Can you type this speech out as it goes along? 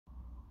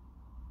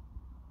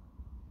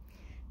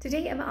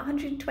Today I'm at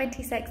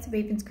 126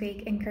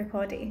 Ravenscraig in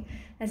Kirkcaldy.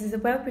 This is a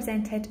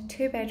well-presented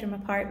 2-bedroom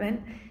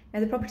apartment.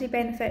 Now the property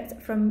benefits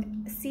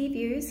from sea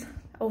views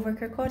over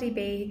Kirkcaldy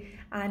Bay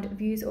and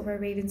views over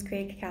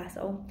Ravenscraig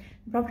Castle.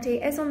 The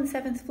property is on the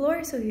 7th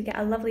floor, so you get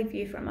a lovely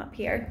view from up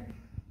here.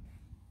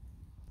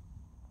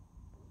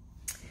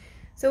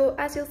 So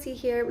as you'll see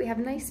here, we have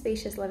a nice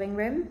spacious living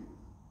room.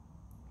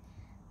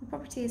 The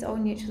property is all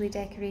neutrally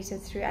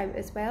decorated throughout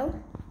as well.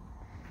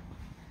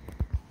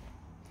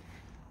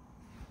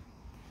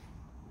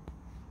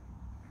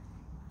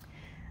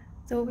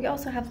 So we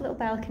also have a little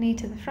balcony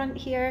to the front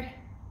here,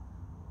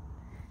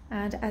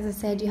 and as I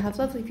said, you have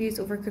lovely views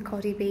over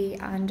Kirkcaldy Bay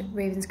and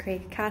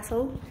Ravenscraig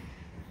Castle.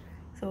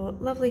 So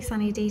lovely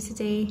sunny day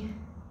today.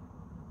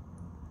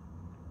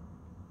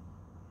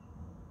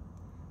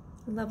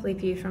 Lovely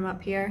view from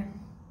up here.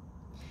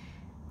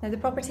 Now the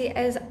property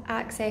is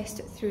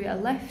accessed through a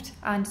lift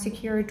and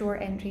secure door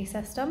entry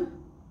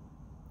system.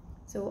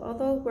 So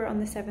although we're on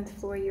the 7th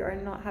floor, you are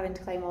not having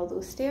to climb all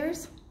those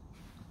stairs.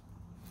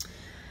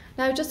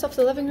 Now just off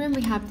the living room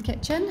we have the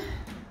kitchen.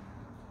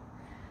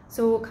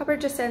 So cupboard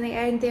just in the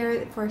end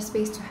there for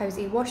space to house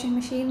a washing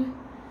machine.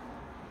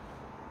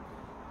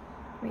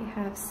 We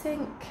have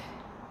sink,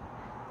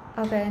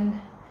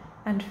 oven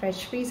and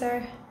fridge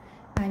freezer,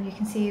 and you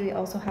can see we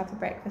also have the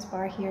breakfast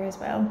bar here as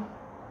well.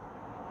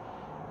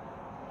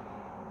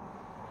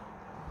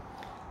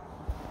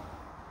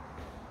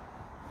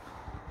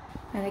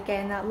 And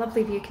again, that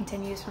lovely view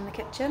continues from the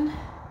kitchen.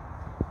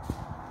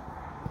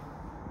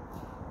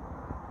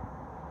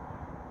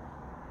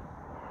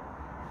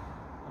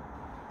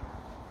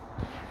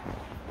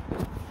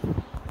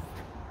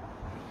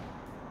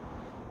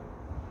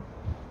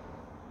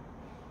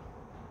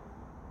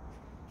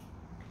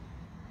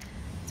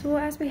 So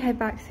as we head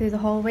back through the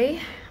hallway,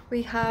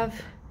 we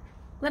have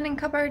linen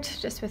cupboard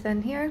just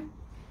within here,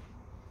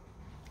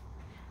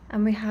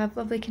 and we have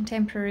lovely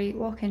contemporary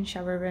walk-in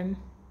shower room.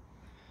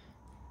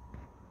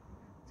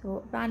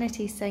 So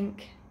vanity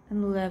sink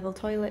and low-level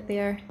toilet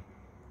there.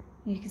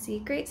 You can see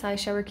great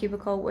size shower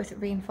cubicle with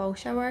rainfall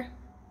shower.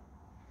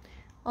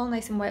 All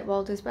nice and wet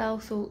walled as well,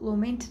 so low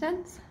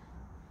maintenance.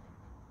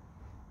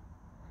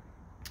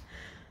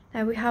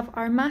 Now we have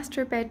our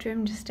master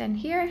bedroom just in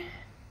here.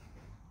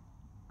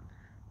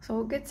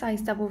 So good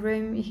size double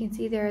room. You can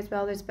see there as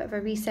well, there's a bit of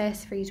a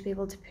recess for you to be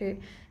able to put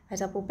a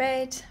double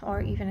bed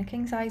or even a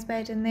king size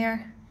bed in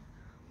there.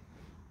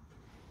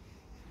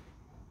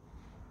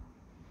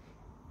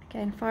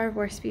 Again, far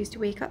worse views to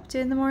wake up to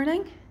in the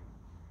morning.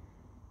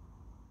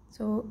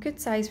 So good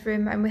size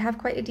room, and we have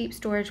quite a deep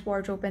storage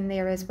wardrobe in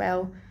there as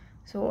well.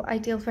 So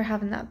ideal for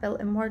having that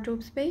built-in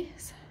wardrobe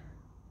space.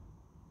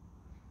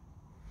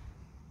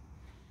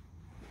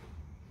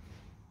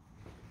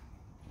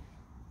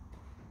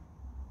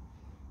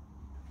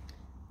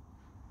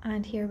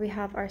 And here we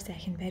have our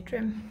second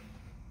bedroom.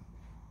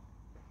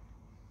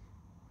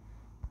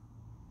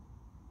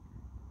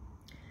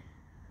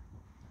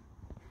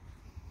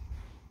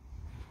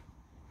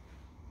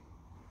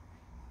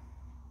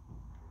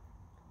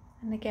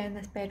 And again,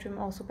 this bedroom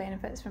also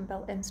benefits from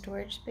built-in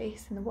storage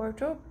space in the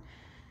wardrobe.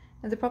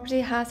 Now the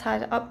property has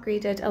had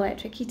upgraded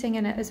electric heating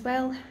in it as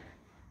well.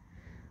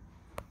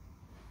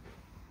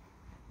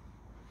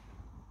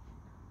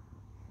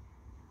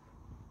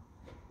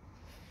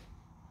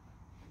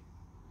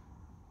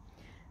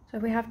 So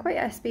we have quite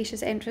a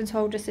spacious entrance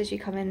hall just as you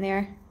come in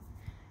there.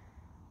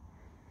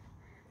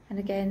 And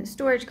again,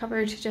 storage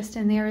cupboard just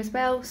in there as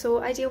well,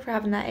 so ideal for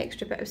having that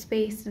extra bit of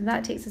space. And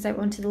that takes us out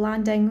onto the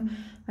landing,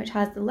 which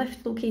has the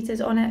lift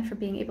located on it for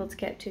being able to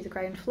get to the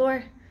ground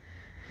floor.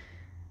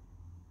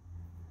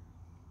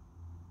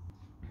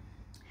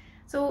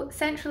 So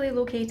centrally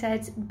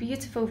located,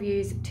 beautiful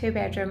views,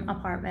 2-bedroom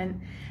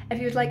apartment. If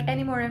you would like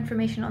any more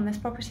information on this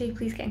property,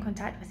 please get in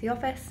contact with the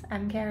office.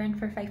 I'm Karen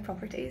for Fife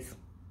Properties.